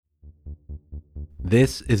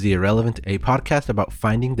This is The Irrelevant, a podcast about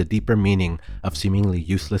finding the deeper meaning of seemingly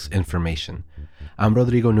useless information. I'm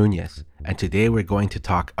Rodrigo Nunez, and today we're going to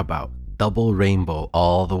talk about double rainbow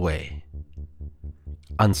all the way.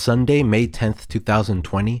 On Sunday, May 10th,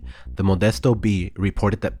 2020, the Modesto Bee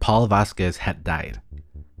reported that Paul Vasquez had died.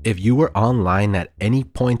 If you were online at any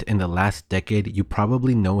point in the last decade, you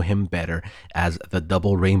probably know him better as the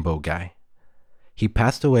double rainbow guy. He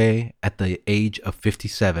passed away at the age of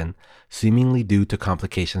 57, seemingly due to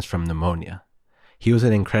complications from pneumonia. He was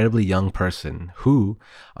an incredibly young person who,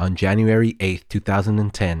 on January 8th,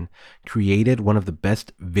 2010, created one of the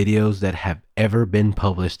best videos that have ever been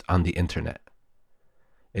published on the internet.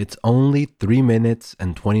 It's only 3 minutes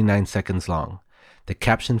and 29 seconds long. The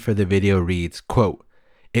caption for the video reads, quote,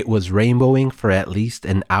 "It was rainbowing for at least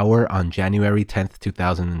an hour on January 10th,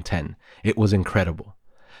 2010. It was incredible.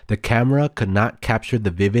 The camera could not capture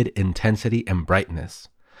the vivid intensity and brightness.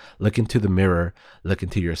 Look into the mirror, look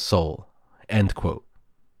into your soul." End quote.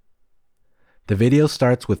 The video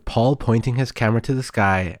starts with Paul pointing his camera to the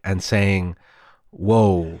sky and saying,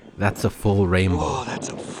 "Whoa, that's a full rainbow." Whoa, that's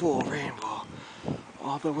a full rainbow.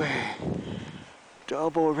 All the way.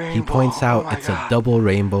 Double rainbow. He points out it's a double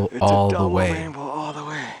rainbow all the way. Rainbow all the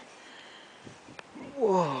way.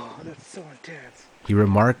 Whoa, that's so intense. He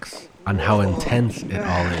remarks on how intense it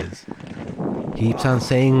all is. He keeps on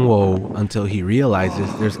saying whoa until he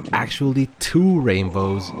realizes there's actually two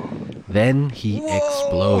rainbows. Then he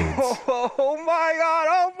explodes. Oh my god,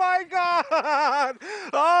 oh my god!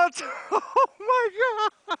 Oh my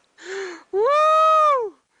god!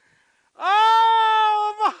 Woo!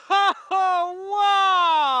 Oh my,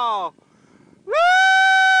 wow!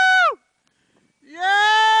 Woo!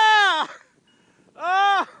 Yeah!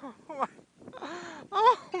 Oh my,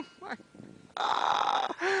 oh my,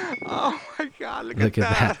 oh my god, look at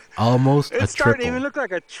that. Almost a It's starting triple. to even look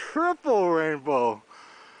like a triple rainbow.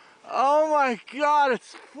 Oh my god,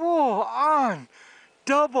 it's full on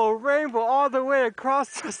double rainbow all the way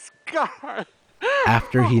across the sky.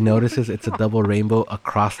 After he notices it's a double rainbow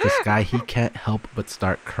across the sky, he can't help but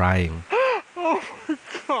start crying. Oh my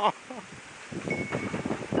god.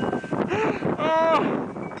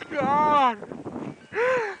 Oh god.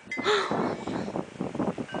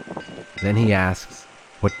 Then he asks,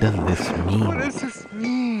 "What does this What mean?" does this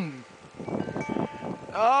mean?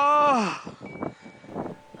 Oh.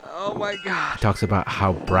 Oh my god. He talks about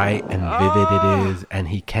how bright and vivid it is, and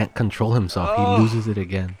he can't control himself. He loses it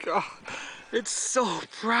again. God. It's so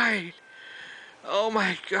bright. Oh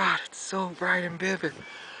my god, it's so bright and vivid.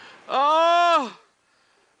 Oh!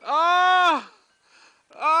 Oh!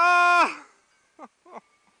 Oh!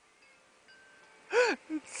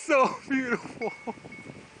 It's so beautiful.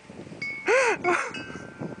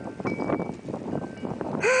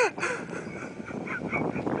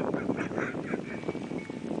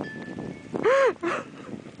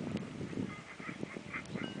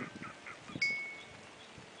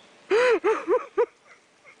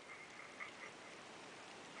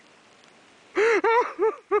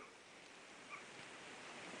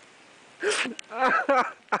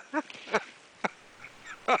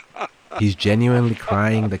 He's genuinely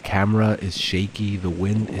crying. The camera is shaky. The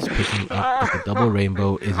wind is picking up, but the double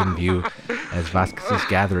rainbow is in view as Vasquez is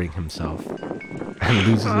gathering himself and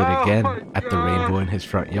loses it again at the rainbow in his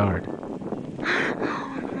front yard.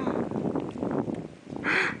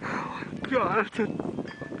 God, it's a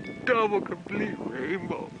double complete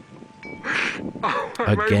rainbow. Oh,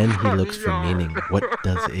 Again, he looks for meaning. What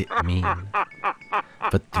does it mean?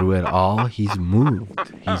 But through it all, he's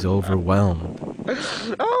moved. He's overwhelmed.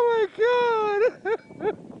 Oh my god!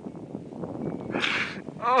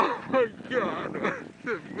 Oh my god! What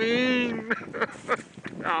does it mean?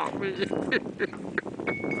 Help me!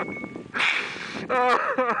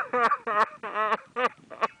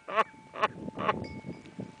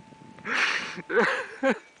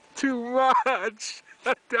 Too much!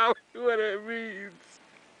 Tell me what it means.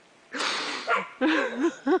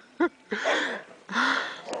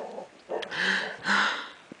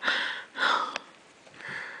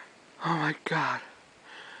 Oh my god.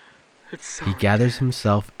 It's so He gathers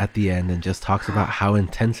himself at the end and just talks about how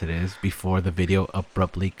intense it is before the video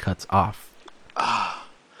abruptly cuts off. Oh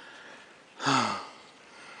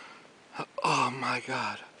my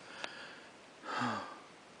god.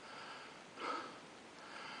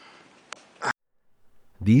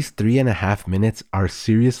 These 3.5 minutes are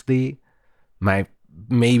seriously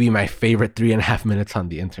maybe my favorite 3.5 minutes on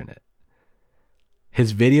the internet.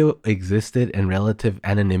 His video existed in relative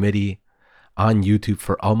anonymity on YouTube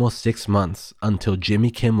for almost 6 months until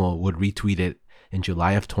Jimmy Kimmel would retweet it in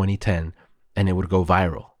July of 2010 and it would go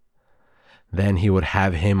viral. Then he would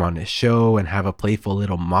have him on his show and have a playful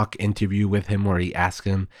little mock interview with him where he asks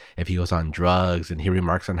him if he was on drugs and he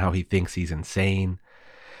remarks on how he thinks he's insane.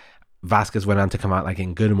 Vasquez went on to come out like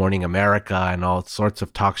in Good Morning America and all sorts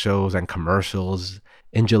of talk shows and commercials.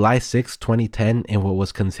 In July 6, 2010, in what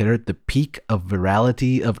was considered the peak of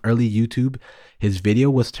virality of early YouTube, his video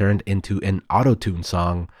was turned into an auto-tune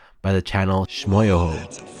song by the channel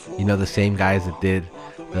Shmoyoho. You know, the same guys that did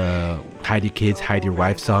the Hide Your Kids, Hide Your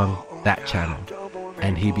Wife song, that channel.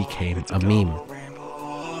 And he became a meme.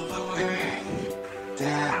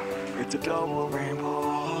 Damn, it's a double rainbow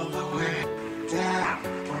all the way. Damn,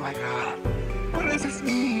 oh my god. What does this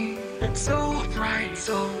mean? It's so bright,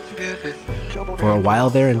 so vivid. For a while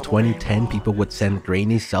there in 2010, people would send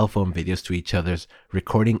grainy cell phone videos to each other,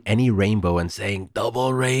 recording any rainbow and saying,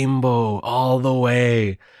 double rainbow all the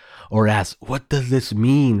way. Or ask, what does this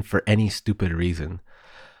mean, for any stupid reason.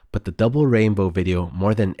 But the double rainbow video,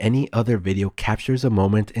 more than any other video, captures a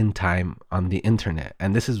moment in time on the internet.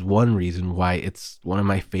 And this is one reason why it's one of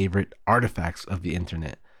my favorite artifacts of the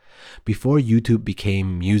internet. Before YouTube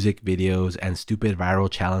became music videos and stupid viral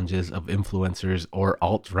challenges of influencers or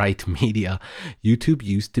alt-right media, YouTube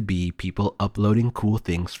used to be people uploading cool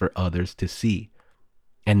things for others to see.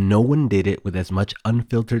 And no one did it with as much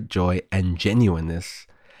unfiltered joy and genuineness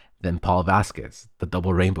than Paul Vasquez, the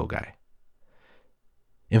double rainbow guy.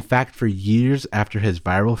 In fact, for years after his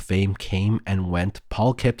viral fame came and went,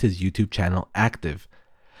 Paul kept his YouTube channel active.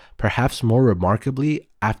 Perhaps more remarkably,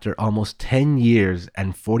 after almost 10 years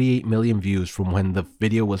and 48 million views from when the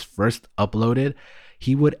video was first uploaded,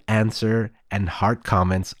 he would answer and heart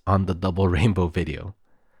comments on the double rainbow video.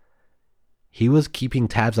 He was keeping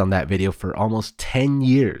tabs on that video for almost 10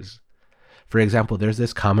 years. For example, there's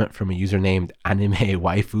this comment from a user named Anime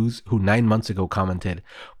Waifus who 9 months ago commented,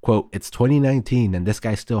 quote, "It's 2019 and this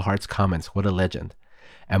guy still hearts comments. What a legend."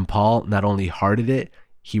 And Paul not only hearted it,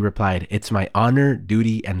 he replied, "It's my honor,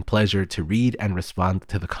 duty, and pleasure to read and respond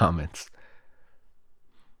to the comments."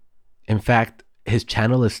 In fact, his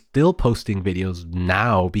channel is still posting videos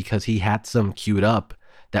now because he had some queued up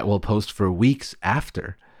that will post for weeks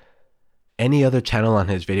after. Any other channel on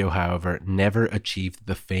his video, however, never achieved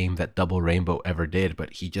the fame that Double Rainbow ever did,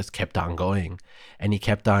 but he just kept on going, and he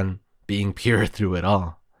kept on being pure through it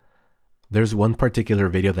all. There's one particular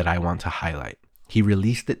video that I want to highlight. He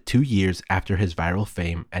released it 2 years after his viral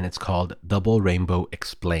fame, and it's called Double Rainbow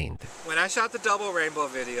Explained. When I shot the double rainbow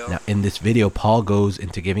video, Now, in this video, Paul goes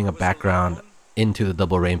into giving a background into the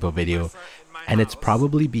Double Rainbow video, and it's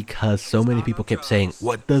probably because so many people kept saying,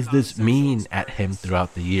 "What does this mean?" at him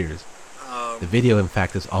throughout the years. The video, in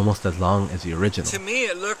fact, is almost as long as the original. to me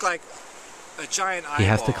it looked like a giant eyeball. He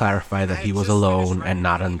has to clarify that he was alone and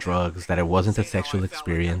not on drugs, that it wasn't a sexual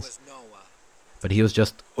experience, but he was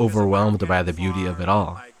just overwhelmed by the beauty of it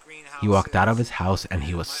all. He walked out of his house and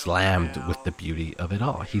he was slammed with the beauty of it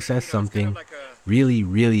all. He says something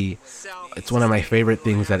really, it's one of my favorite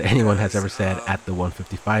things that anyone has ever said at the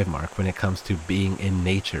 155 mark when it comes to being in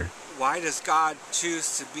nature. Why does God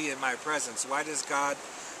choose to be in my presence? Why does God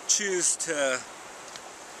choose to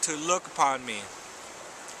look upon me?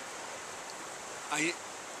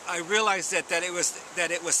 I realized that it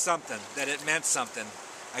was something, that it meant something.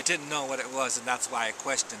 I didn't know what it was, and that's why I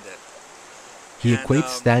questioned it. He equates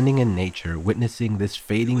standing in nature, witnessing this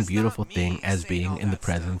fading beautiful thing as being in the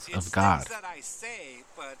presence of God.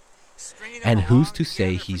 And who's to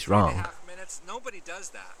say he's wrong? Nobody does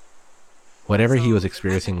that. Whatever he was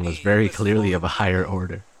experiencing was very clearly of a higher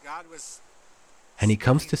order. And he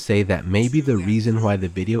comes to say that maybe the reason why the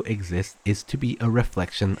video exists is to be a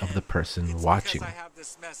reflection of the person watching. I have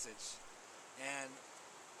this message, and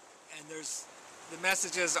the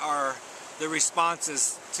messages are the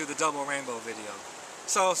responses to the double rainbow video.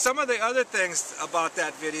 So some of the other things about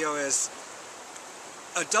that video is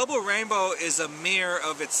a double rainbow is a mirror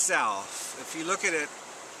of itself. If you look at it,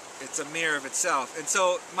 it's a mirror of itself. And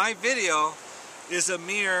so my video is a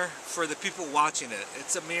mirror for the people watching it.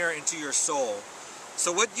 It's a mirror into your soul.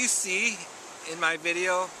 So what you see in my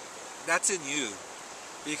video, that's in you,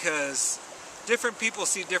 because different people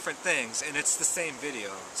see different things and it's the same video.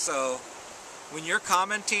 So when you're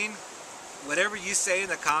commenting, whatever you say in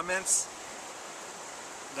the comments,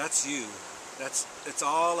 that's you. It's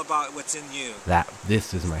all about what's in you.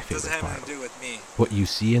 This is my favorite part. It doesn't have anything to do with me. What you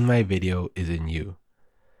see in my video is in you.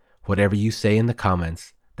 Whatever you say in the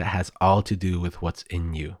comments, that has all to do with what's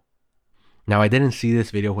in you. Now, I didn't see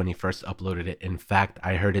this video when he first uploaded it. In fact,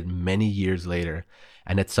 I heard it many years later,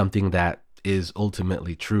 and it's something that is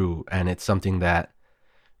ultimately true, and it's something that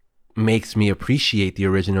makes me appreciate the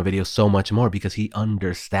original video so much more because he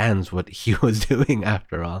understands what he was doing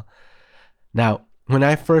after all. Now, When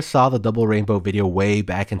I first saw the Double Rainbow video way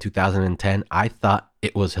back in 2010, I thought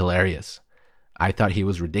it was hilarious. I thought he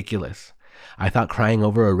was ridiculous. I thought crying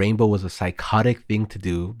over a rainbow was a psychotic thing to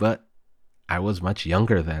do, but I was much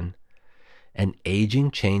younger then. And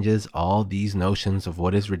aging changes all these notions of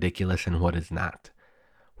what is ridiculous and what is not,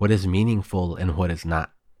 what is meaningful and what is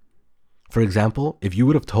not. For example, if you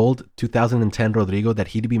would have told 2010 Rodrigo that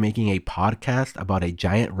he'd be making a podcast about a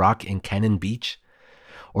giant rock in Cannon Beach,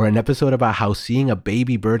 or an episode about how seeing a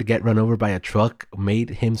baby bird get run over by a truck made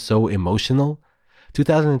him so emotional,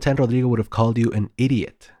 2010 Rodrigo would have called you an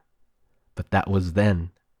idiot. But that was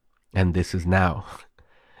then, and this is now.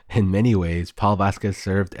 In many ways, Paul Vasquez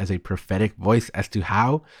served as a prophetic voice as to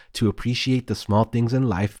how to appreciate the small things in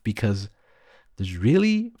life, because there's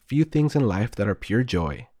really few things in life that are pure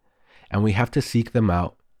joy, and we have to seek them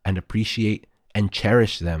out and appreciate and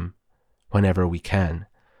cherish them whenever we can.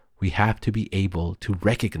 We have to be able to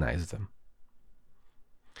recognize them.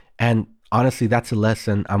 And honestly, that's a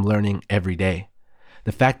lesson I'm learning every day.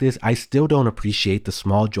 The fact is, I still don't appreciate the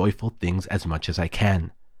small joyful things as much as I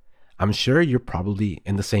can. I'm sure you're probably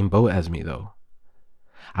in the same boat as me, though.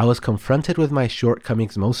 I was confronted with my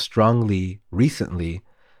shortcomings most strongly recently,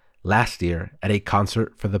 last year, at a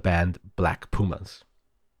concert for the band Black Pumas.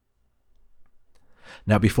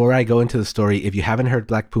 Now, before I go into the story, if you haven't heard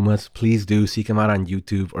Black Pumas, please do seek them out on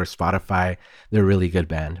YouTube or Spotify. They're a really good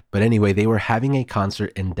band. But anyway, they were having a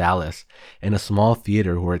concert in Dallas in a small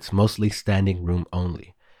theater where it's mostly standing room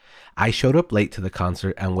only. I showed up late to the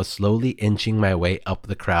concert and was slowly inching my way up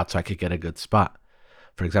the crowd so I could get a good spot.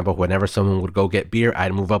 For example, whenever someone would go get beer,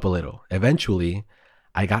 I'd move up a little. Eventually,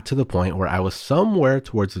 I got to the point where I was somewhere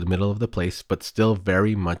towards the middle of the place, but still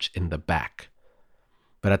very much in the back.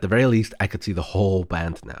 But at the very least, I could see the whole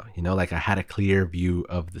band now, like I had a clear view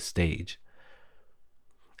of the stage.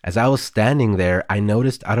 As I was standing there, I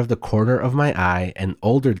noticed out of the corner of my eye an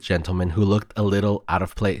older gentleman who looked a little out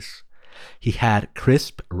of place. He had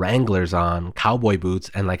crisp Wranglers on, cowboy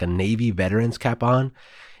boots, and like a Navy veteran's cap on,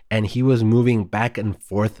 and he was moving back and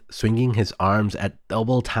forth, swinging his arms at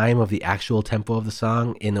double time of the actual tempo of the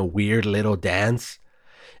song in a weird little dance.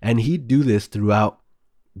 And he'd do this throughout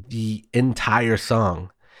the entire song,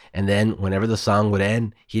 and then whenever the song would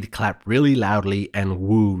end, he'd clap really loudly and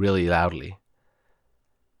woo really loudly.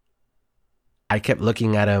 I kept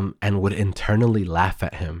looking at him and would internally laugh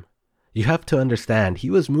at him. You have to understand, he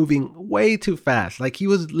was moving way too fast, like he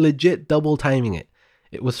was legit double timing it.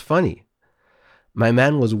 It was funny. My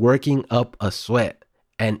man was working up a sweat,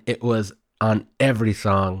 and it was on every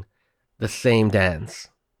song the same dance.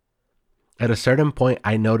 At a certain point,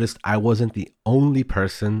 I noticed I wasn't the only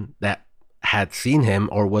person that had seen him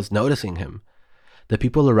or was noticing him. The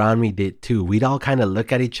people around me did too. We'd all kind of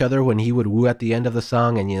look at each other when he would woo at the end of the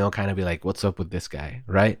song and, kind of be like, what's up with this guy,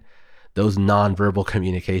 right? Those non-verbal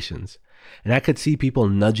communications. And I could see people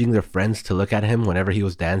nudging their friends to look at him whenever he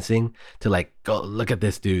was dancing, to like, go look at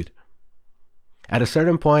this dude. At a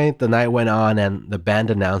certain point, the night went on and the band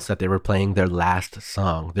announced that they were playing their last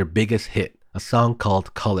song, their biggest hit, a song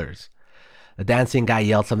called Colors. The dancing guy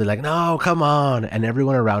yelled something like, "No, come on," and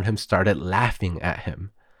everyone around him started laughing at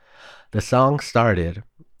him. The song started,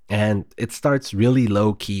 and it starts really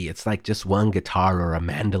low key. It's like just one guitar or a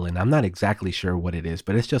mandolin. I'm not exactly sure what it is,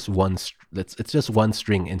 but it's just one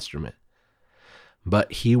string instrument.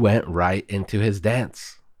 But he went right into his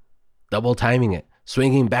dance, double timing it,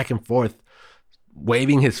 swinging back and forth,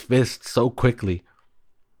 waving his fist so quickly.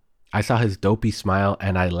 I saw his dopey smile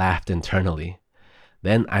and I laughed internally.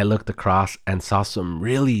 Then I looked across and saw some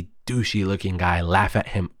really douchey looking guy laugh at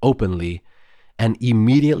him openly, and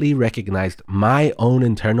immediately recognized my own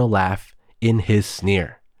internal laugh in his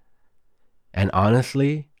sneer. And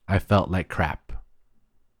honestly, I felt like crap.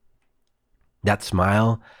 That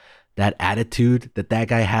smile, that attitude that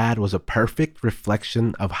guy had was a perfect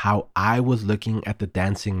reflection of how I was looking at the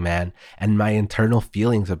dancing man and my internal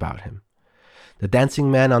feelings about him. The dancing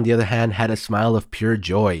man, on the other hand, had a smile of pure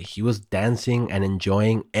joy. He was dancing and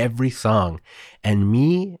enjoying every song, and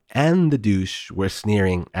me and the douche were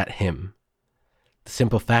sneering at him. The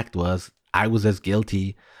simple fact was, I was as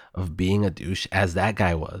guilty of being a douche as that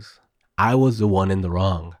guy was. I was the one in the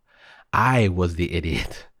wrong. I was the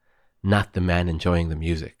idiot, not the man enjoying the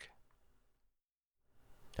music.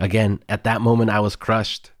 Again, at that moment, I was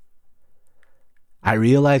crushed. I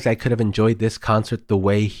realized I could have enjoyed this concert the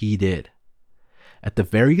way he did. At the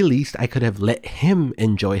very least, I could have let him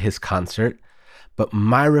enjoy his concert, but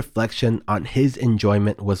my reflection on his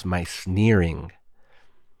enjoyment was my sneering.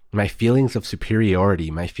 My feelings of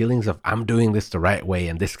superiority, my feelings of I'm doing this the right way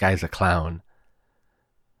and this guy's a clown.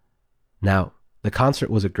 Now, the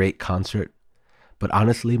concert was a great concert, But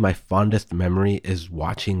honestly, my fondest memory is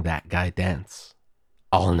watching that guy dance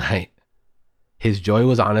all night. His joy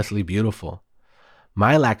was honestly beautiful.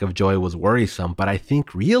 My lack of joy was worrisome, but I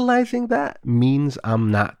think realizing that means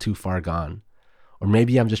I'm not too far gone. Or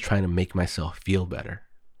maybe I'm just trying to make myself feel better.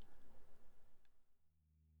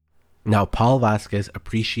 Now, Paul Vasquez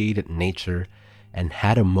appreciated nature and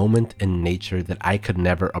had a moment in nature that I could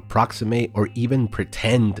never approximate or even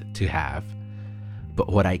pretend to have. But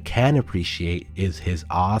what I can appreciate is his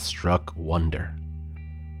awestruck wonder.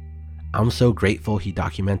 I'm so grateful he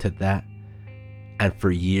documented that, and for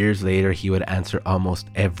years later he would answer almost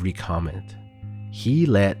every comment. He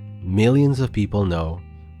let millions of people know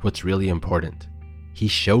what's really important. He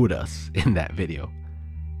showed us in that video.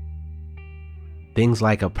 Things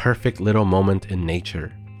like a perfect little moment in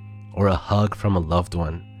nature, or a hug from a loved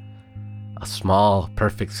one, a small,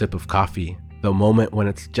 perfect sip of coffee, the moment when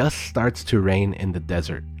it just starts to rain in the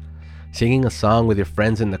desert, singing a song with your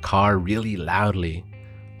friends in the car really loudly,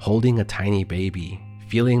 holding a tiny baby,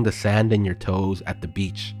 feeling the sand in your toes at the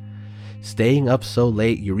beach, staying up so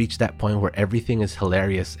late you reach that point where everything is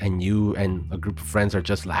hilarious and you and a group of friends are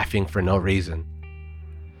just laughing for no reason,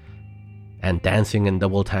 and dancing in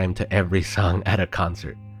double time to every song at a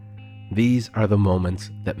concert. These are the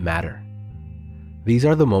moments that matter. These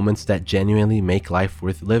are the moments that genuinely make life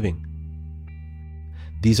worth living.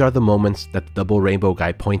 These are the moments that the double rainbow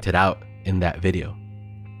guy pointed out in that video.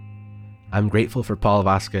 I'm grateful for Paul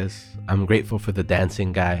Vasquez, I'm grateful for the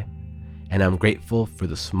dancing guy, and I'm grateful for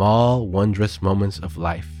the small, wondrous moments of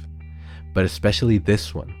life, but especially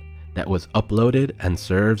this one that was uploaded and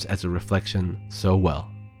serves as a reflection so well.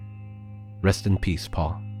 Rest in peace,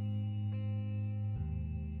 Paul.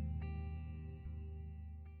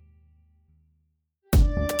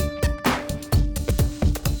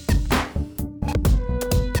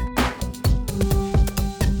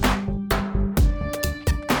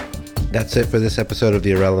 That's it for this episode of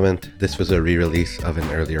The Irrelevant. This was a re-release of an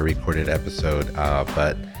earlier recorded episode,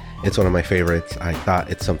 but it's one of my favorites. I thought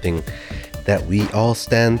it's something that we all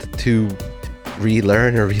stand to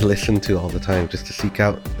relearn or re-listen to all the time, just to seek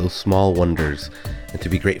out those small wonders and to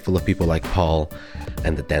be grateful of people like Paul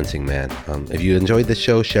and the Dancing Man. If you enjoyed this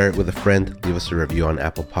show, share it with a friend. Leave us a review on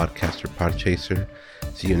Apple Podcasts or Podchaser.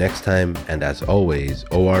 See you next time, and as always,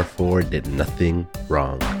 OR4 did nothing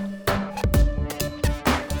wrong.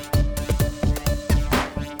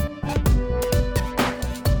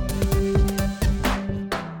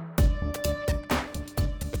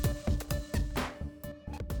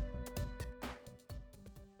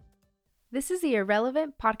 This is the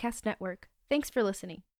Irrelevant Podcast Network. Thanks for listening.